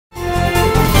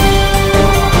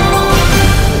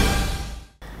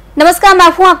नमस्कार, मैं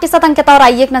हूं आपके साथ अंकिता और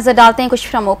आइए एक नजर डालते हैं कुछ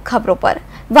प्रमुख खबरों पर।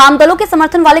 वाम दलों के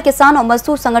समर्थन वाले किसान और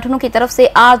मजदूर संगठनों की तरफ से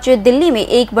आज दिल्ली में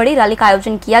एक बड़ी रैली का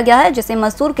आयोजन किया गया है, जिसे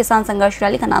मजदूर किसान संघर्ष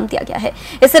रैली का नाम दिया गया है।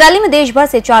 इस रैली में देश भर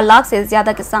से 4 लाख से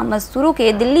ज्यादा किसान मजदूरों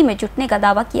के दिल्ली में जुटने का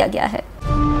दावा किया गया है।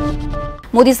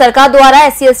 मोदी सरकार द्वारा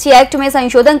SC/ST एक्ट में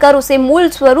संशोधन कर उसे मूल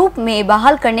स्वरूप में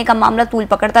बहाल करने का मामला तूल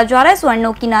पकड़ता जा रहा है।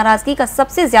 स्वर्णों की नाराजगी का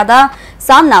सबसे ज्यादा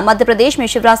सामना मध्य प्रदेश में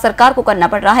शिवराज सरकार को करना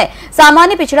पड़ रहा है।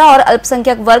 सामान्य, पिछड़ा और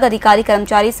अल्पसंख्यक वर्ग अधिकारी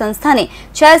कर्मचारी संस्था ने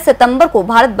 6 सितंबर को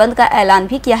भारत बंद का ऐलान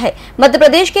भी किया है। मध्य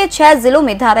प्रदेश के 6 जिलों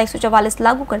में धारा 144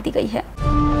 लागू कर दी गई है।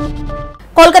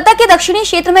 कोलकाता के दक्षिणी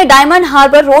क्षेत्र में डायमंड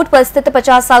हार्बर रोड पर स्थित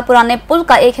 50 साल पुराने पुल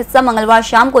का एक हिस्सा मंगलवार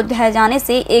शाम को ढह जाने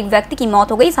से एक व्यक्ति की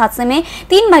मौत हो गई। इस हादसे में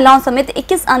 3 महिलाओं समेत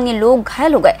 21 अन्य लोग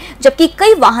घायल हो गए, जबकि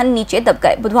कई वाहन नीचे दब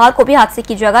गए। बुधवार को भी हादसे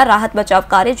की जगह राहत बचाव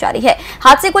कार्य जारी है।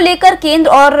 हादसे को लेकर केंद्र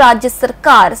और राज्य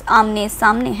सरकार आमने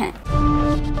सामने हैं।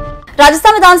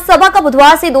 राजस्थान विधानसभा का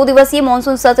बुधवार से 2 दिवसीय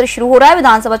मानसून सत्र शुरू हो रहा है।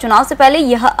 विधानसभा चुनाव से पहले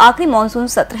यह आखिरी मानसून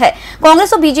सत्र है।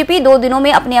 कांग्रेस और बीजेपी 2 दिनों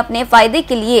में अपने अपने फायदे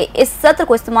के लिए इस सत्र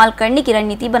को इस्तेमाल करने की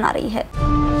रणनीति बना रही है।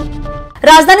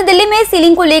 राजधानी दिल्ली में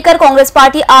सीलिंग को लेकर कांग्रेस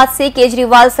पार्टी आज से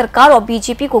केजरीवाल सरकार और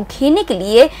बीजेपी को घेरने के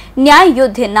लिए न्याय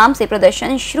युद्ध नाम से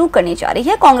प्रदर्शन शुरू करने जा रही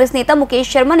है। कांग्रेस नेता मुकेश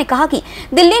शर्मा ने कहा कि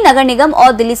दिल्ली नगर निगम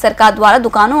और दिल्ली सरकार द्वारा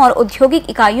दुकानों और औद्योगिक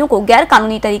इकाइयों को गैर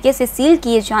कानूनी तरीके से सील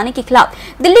किए जाने के खिलाफ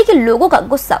दिल्ली के लोगों का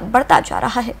गुस्सा बढ़ता जा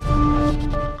रहा है।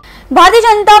 भारतीय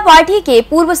जनता पार्टी के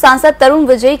पूर्व सांसद तरुण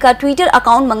विजय का ट्विटर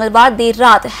अकाउंट मंगलवार देर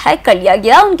रात हैक कर लिया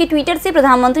गया। उनके ट्विटर से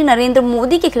प्रधानमंत्री नरेंद्र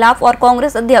मोदी के खिलाफ और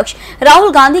कांग्रेस अध्यक्ष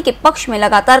राहुल गांधी के पक्ष में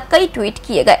लगातार कई ट्वीट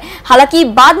किए गए। हालांकि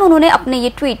बाद में उन्होंने अपने ये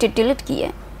ट्वीट डिलीट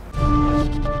किए।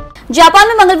 जापान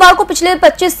में मंगलवार को पिछले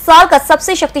 25 साल का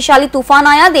सबसे शक्तिशाली तूफान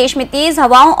आया। देश में तेज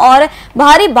हवाओं और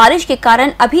भारी बारिश के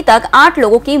कारण अभी तक 8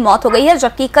 लोगों की मौत हो गई है,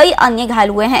 जबकि कई अन्य घायल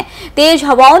हुए हैं। तेज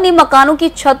हवाओं ने मकानों की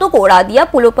छतों को उड़ा दिया,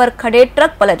 पुलों पर खड़े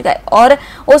ट्रक पलट गए और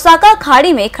ओसाका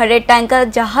खाड़ी में खड़े टैंकर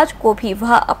जहाज को भी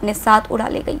वह अपने साथ उड़ा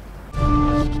ले गई।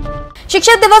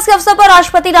 शिक्षक दिवस के अवसर पर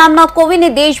राष्ट्रपति रामनाथ कोविंद ने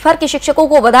देश भर के शिक्षकों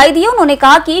को बधाई दी। उन्होंने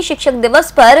कहा कि शिक्षक दिवस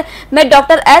पर मैं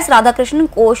डॉक्टर S राधाकृष्णन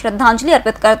को श्रद्धांजलि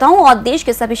अर्पित करता हूं और देश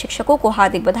के सभी शिक्षकों को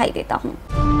हार्दिक बधाई देता हूं।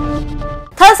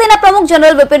 थल सेना प्रमुख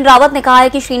जनरल विपिन रावत ने कहा है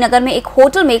कि श्रीनगर में एक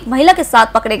होटल में एक महिला के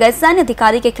साथ पकड़े गए सैन्य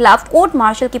अधिकारी के खिलाफ कोर्ट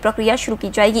मार्शल की प्रक्रिया शुरू की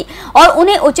जाएगी और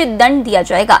उन्हें उचित दंड दिया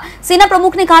जाएगा। सेना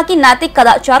प्रमुख ने कहा कि नैतिक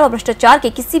कदाचार और भ्रष्टाचार के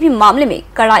किसी भी मामले में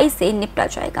कड़ाई से निपटा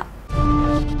जाएगा।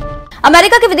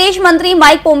 अमेरिका के विदेश मंत्री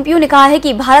माइक पोम्पियो ने कहा है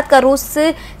कि भारत का रूस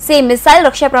से मिसाइल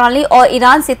रक्षा प्रणाली और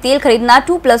ईरान से तेल खरीदना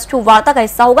 2+2 वार्ता का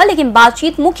हिस्सा होगा, लेकिन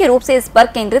बातचीत मुख्य रूप से इस पर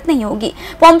केंद्रित नहीं होगी।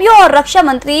 पोम्पियो और रक्षा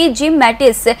मंत्री जिम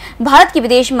मैटिस भारत की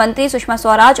विदेश मंत्री सुषमा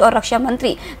स्वराज और रक्षा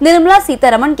मंत्री निर्मला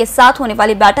सीतारमण के साथ होने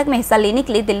वाली बैठक में हिस्सा लेने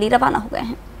के लिए दिल्ली रवाना हो गए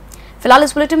हैं। फिलहाल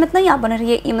इस बुलेटिन में इतना ही। आप बने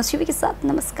रहिए EMSTV के साथ।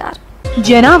 नमस्कार।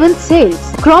 जेनावन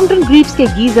सेल्स क्रॉम्पटन ग्रीव्स के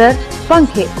गीजर,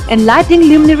 पंखे, enlightening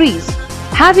luminaries,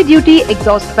 heavy duty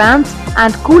exhaust fans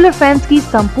and cooler fans की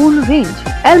संपूर्ण रेंज,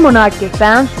 एल्मोनार्ड के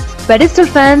fans, pedestal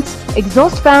fans,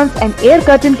 exhaust fans and air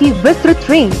curtain की विस्तृत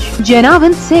range.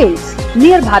 जेनावन sales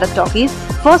near Bharat talkies,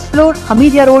 1st floor,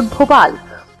 Hamidia road, Bhopal.